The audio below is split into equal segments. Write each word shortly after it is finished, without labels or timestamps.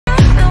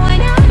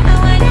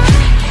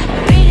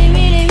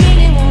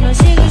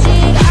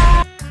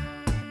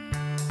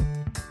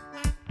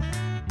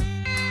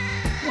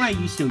are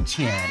you so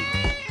chatty?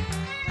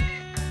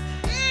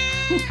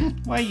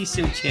 Why are you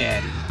so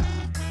chatty?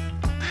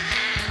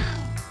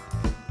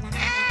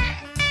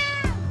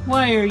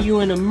 Why are you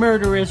in a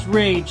murderous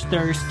rage,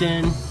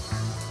 Thurston?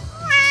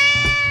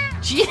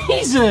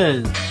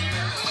 Jesus!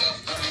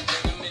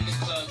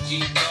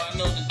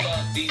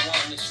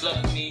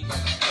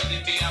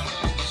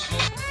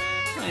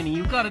 Honey,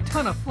 you got a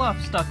ton of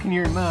fluff stuck in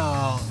your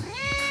mouth.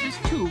 It's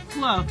too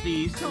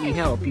fluffy. Let me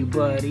help you,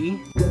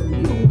 buddy.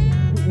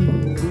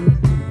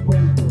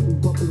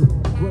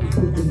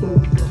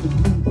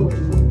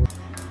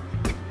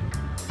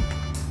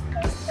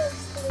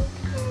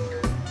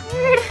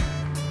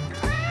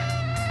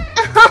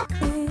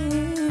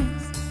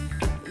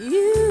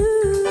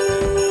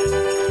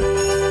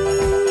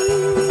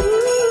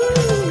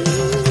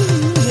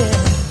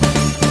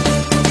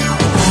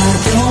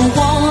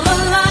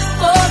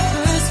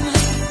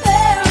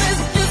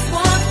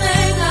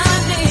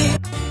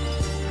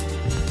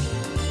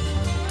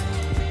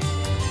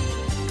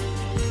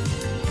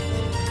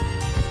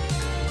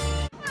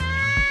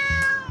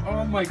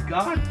 Oh my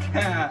god,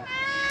 cat!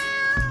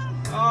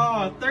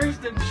 Oh,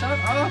 Thurston, shut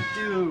up,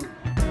 dude!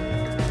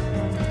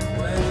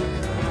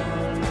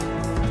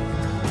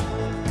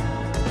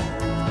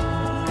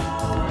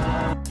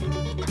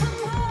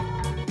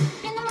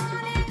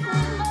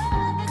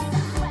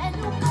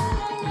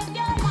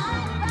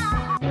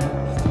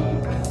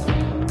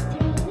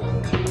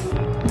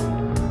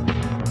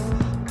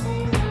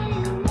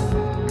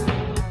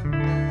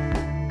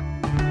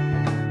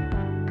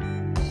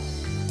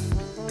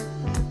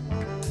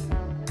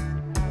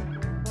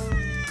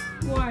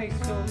 Why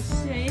so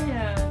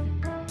sad?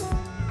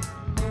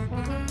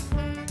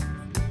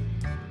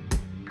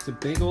 It's a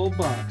big old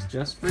box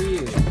just for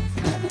you.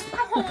 That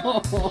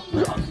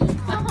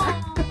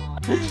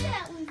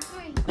was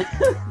great.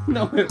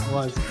 No, it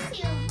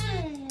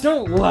wasn't.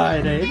 Don't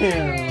lie to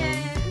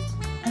him.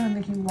 I don't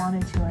think he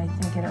wanted to. I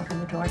think it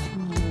opened the door to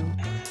you.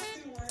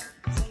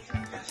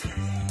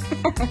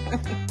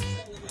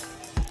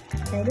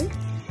 Ready?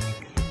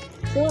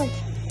 Good.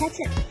 Catch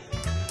it.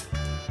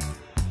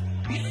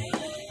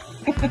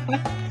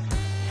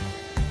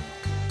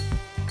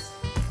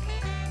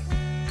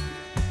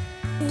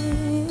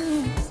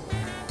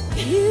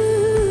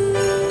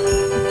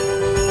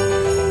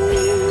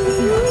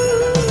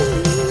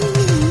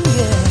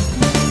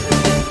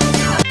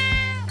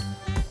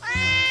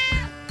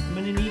 I'm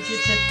gonna need you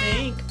to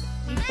think.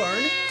 Hey,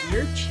 Barn,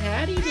 you're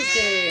chatty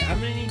today. I'm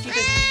gonna need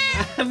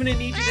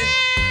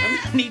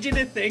you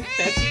to think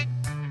that's you.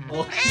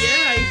 Oh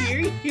yeah, I hear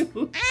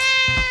you.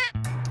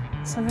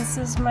 So this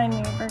is my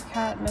neighbor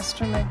cat,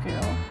 Mr.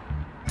 Magoo.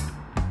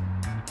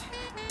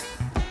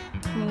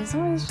 And he's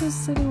always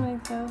just sitting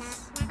like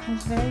this.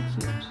 He's very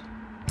cute.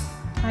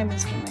 Hi,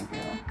 Mr.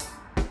 Magoo.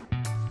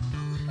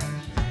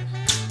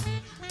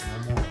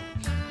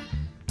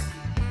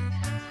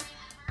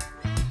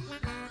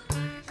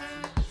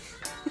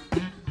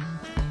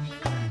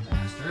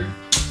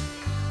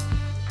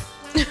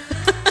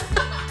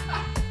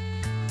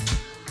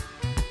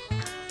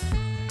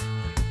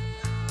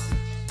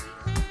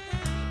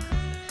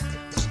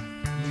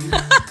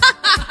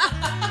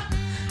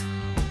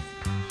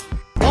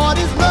 What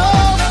is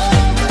love?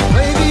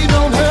 Baby,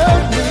 don't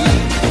hurt me.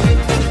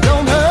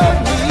 Don't hurt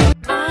me.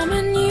 I'm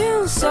a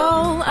new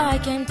soul. I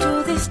came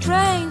to this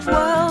strange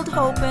world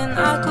hoping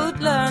I could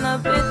learn a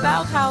bit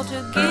about how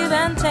to give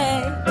and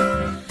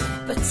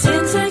take. But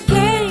since I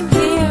came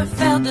here,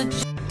 felt a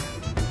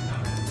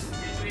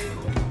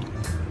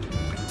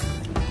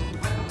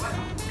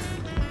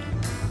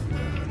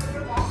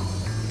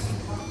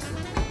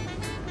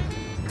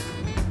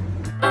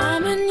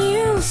I'm a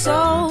new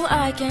soul.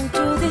 I came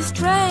to this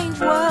strange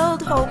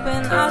world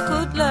hoping I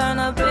could learn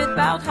a bit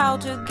about how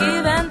to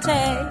give and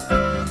take.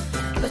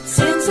 But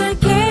since I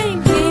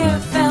came here,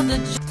 felt a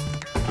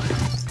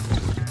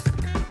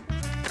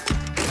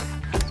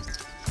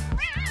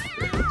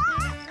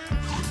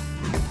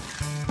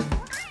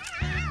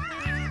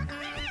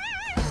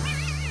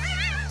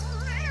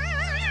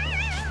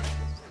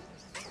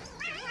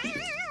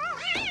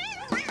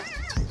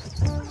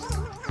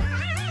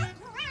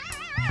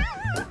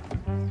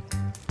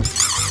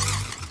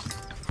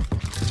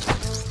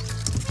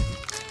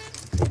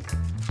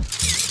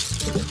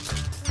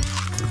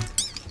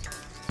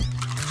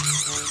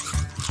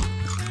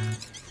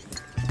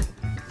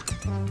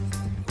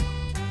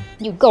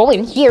You go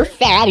in here,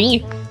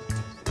 fatty.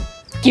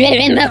 Get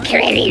in the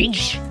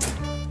cage.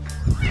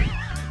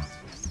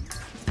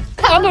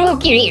 Come on,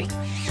 kitty.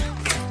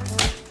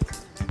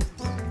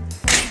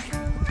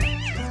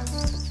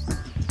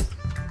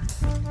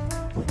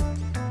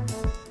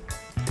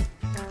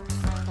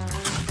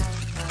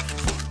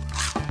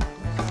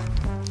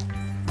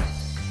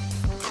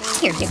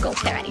 Here you go,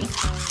 fatty.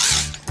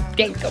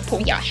 There you go,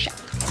 Poyasha.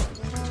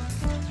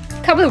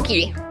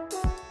 Kabuki.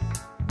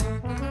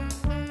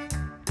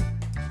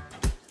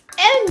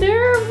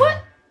 Ender, what?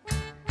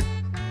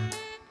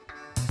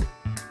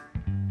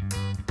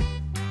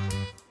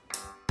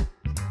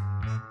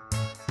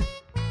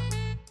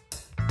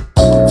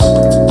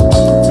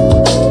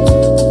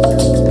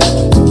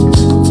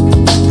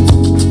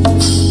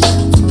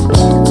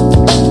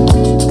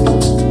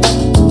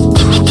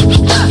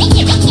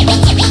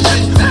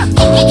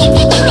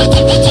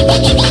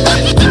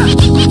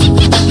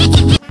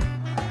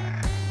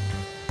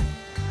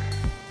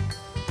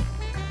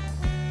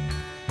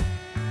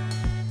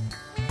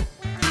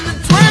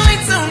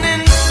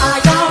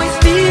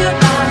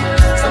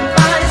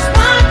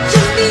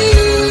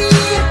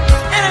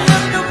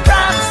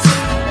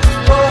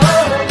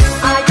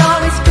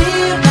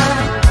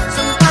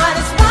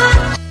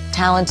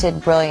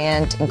 talented,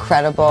 brilliant,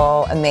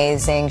 incredible,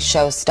 amazing,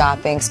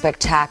 show-stopping,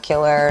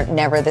 spectacular,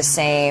 never the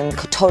same,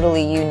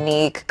 totally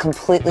unique,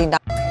 completely not.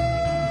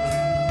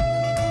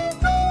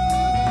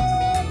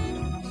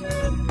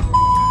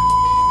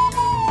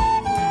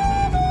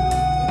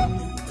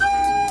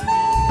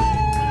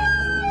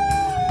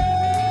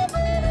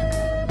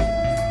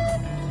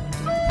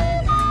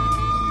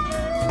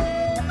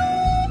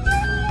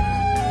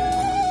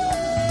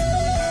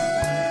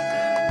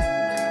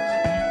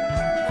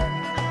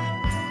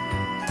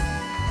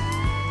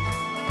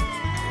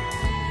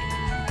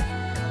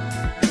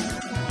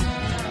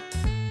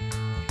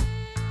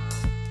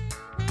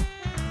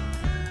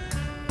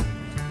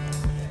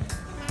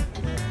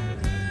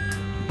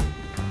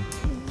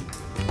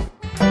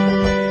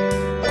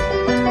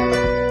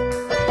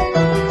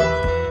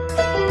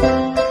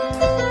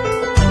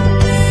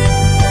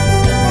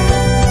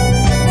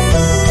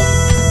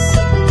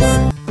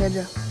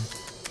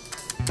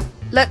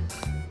 Look!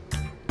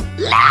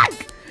 Look!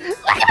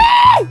 Look at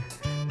me!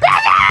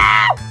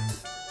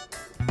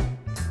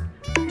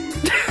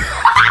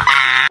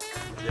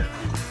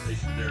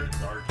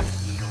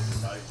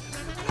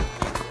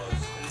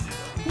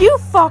 You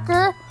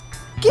fucker!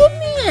 Give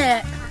me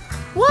it!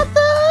 What the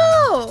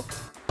hell?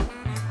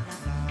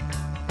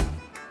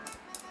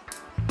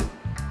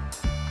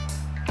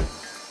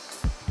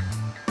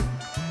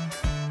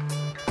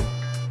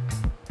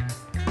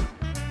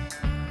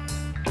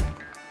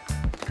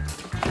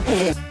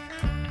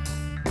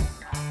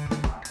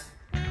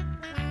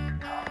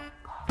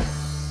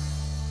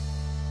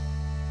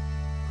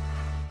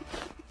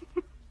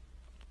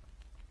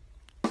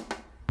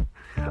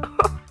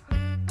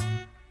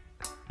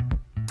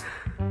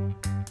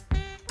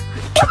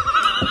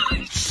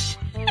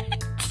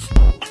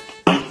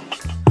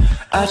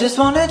 I just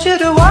wanted you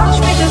to watch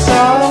me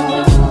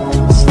dissolve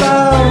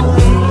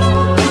slowly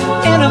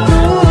in a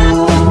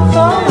groove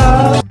of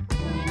love.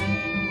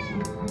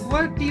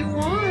 What do you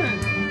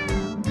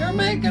want? You're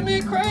making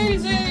me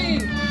crazy!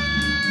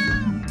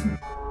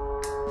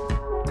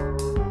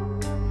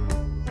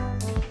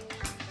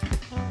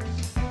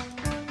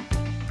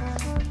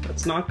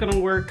 That's not gonna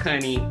work,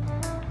 honey.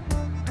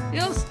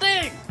 You'll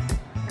stink!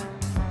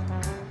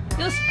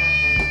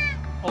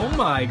 Oh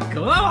my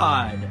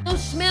god! You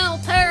smell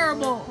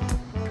terrible.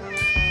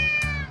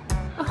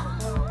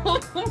 Oh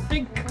my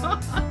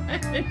god!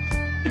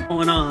 What's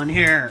going on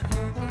here?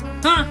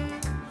 Huh?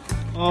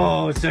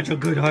 Oh, such a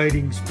good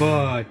hiding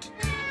spot.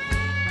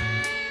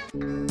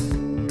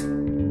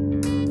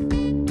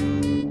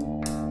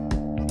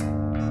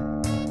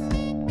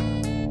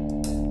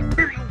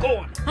 Where are you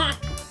going, huh?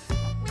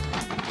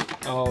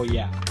 Oh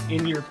yeah,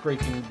 in your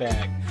freaking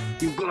bag.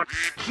 You got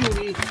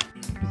cutie.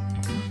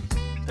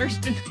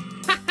 Thurston.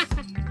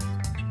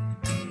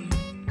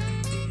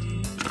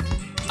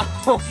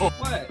 Oh,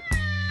 what?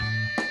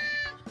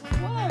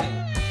 What?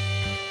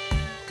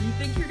 You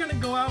think you're gonna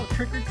go out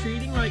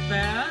trick-or-treating like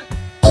that?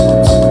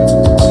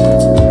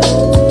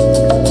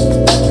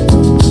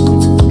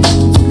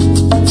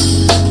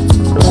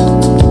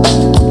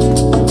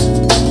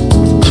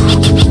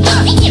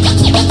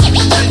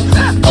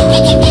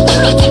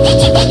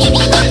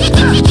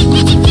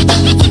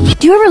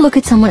 Do you ever look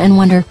at someone and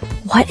wonder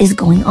what is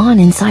going on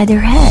inside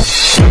their head?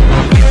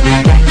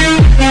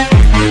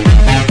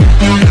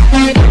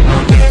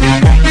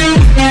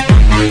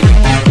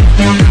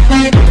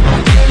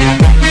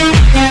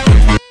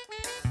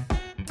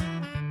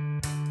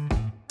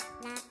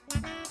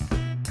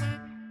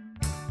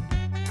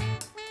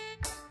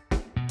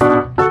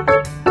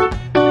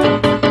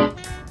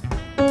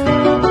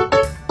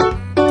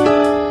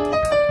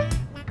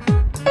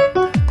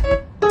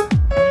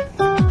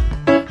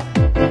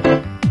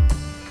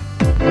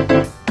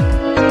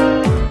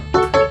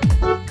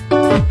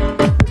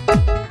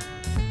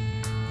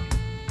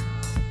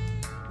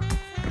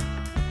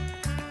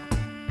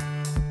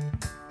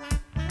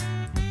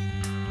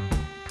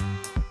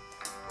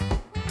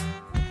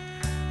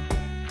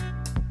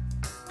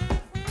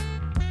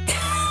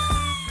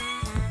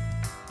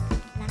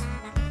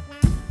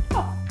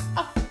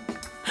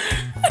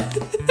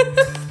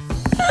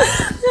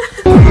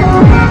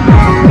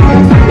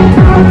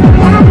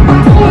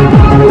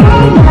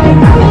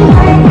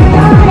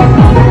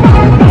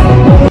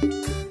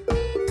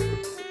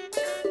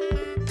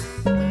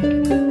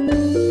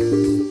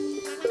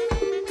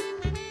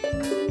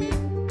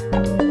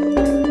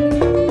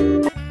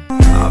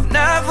 I've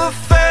never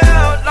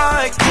felt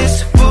like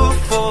this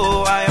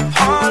before. I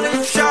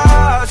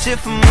apologize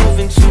if I'm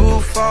moving too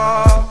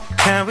far.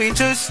 Can we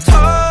just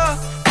talk?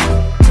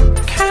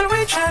 Can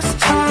we just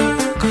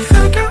talk?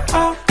 Figure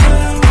out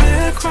where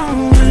we're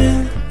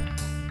growing.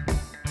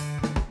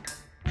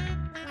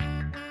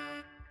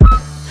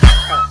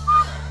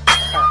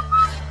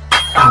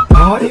 I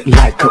party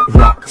like a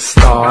rock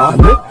star,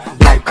 look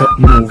like a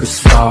movie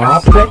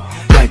star, play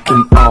like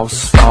an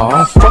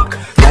all-star, fuck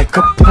like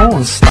a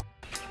porn star.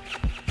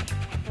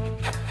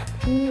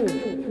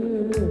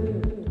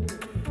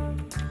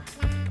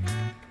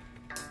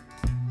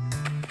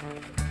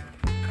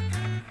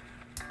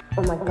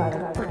 Oh my god.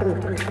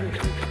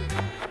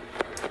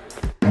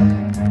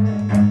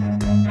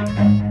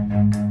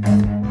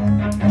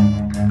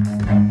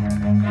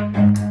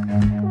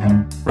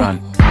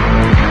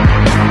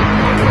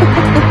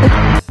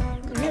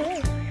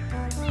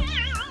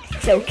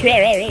 so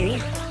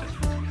cute.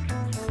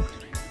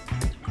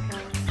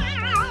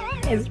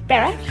 It's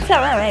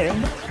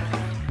bedtime.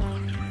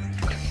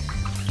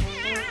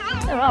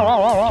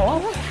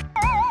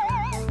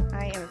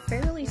 I am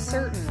fairly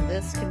certain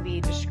this can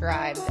be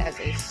described as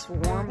a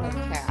swarm of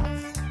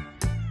cats.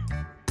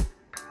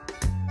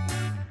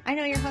 I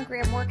know you're hungry,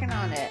 I'm working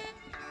on it.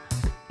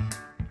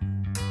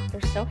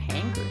 They're so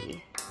hangry.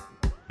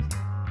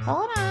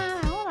 Hold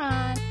on, hold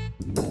on.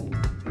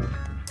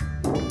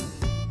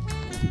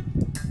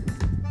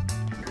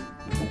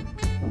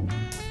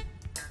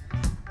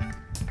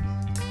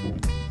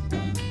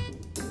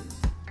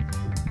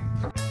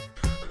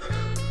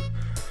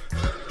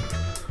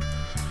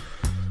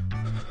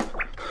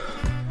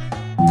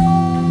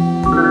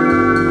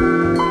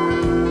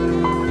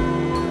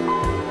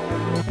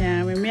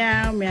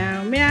 Meow,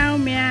 meow, meow,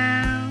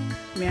 meow.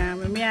 Meow,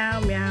 meow,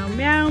 meow,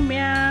 meow,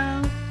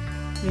 meow.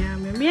 Meow,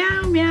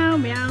 meow, meow,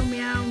 meow,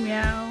 meow,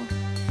 meow.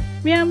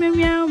 Meow, meow,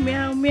 meow,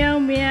 meow, meow,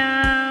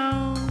 meow.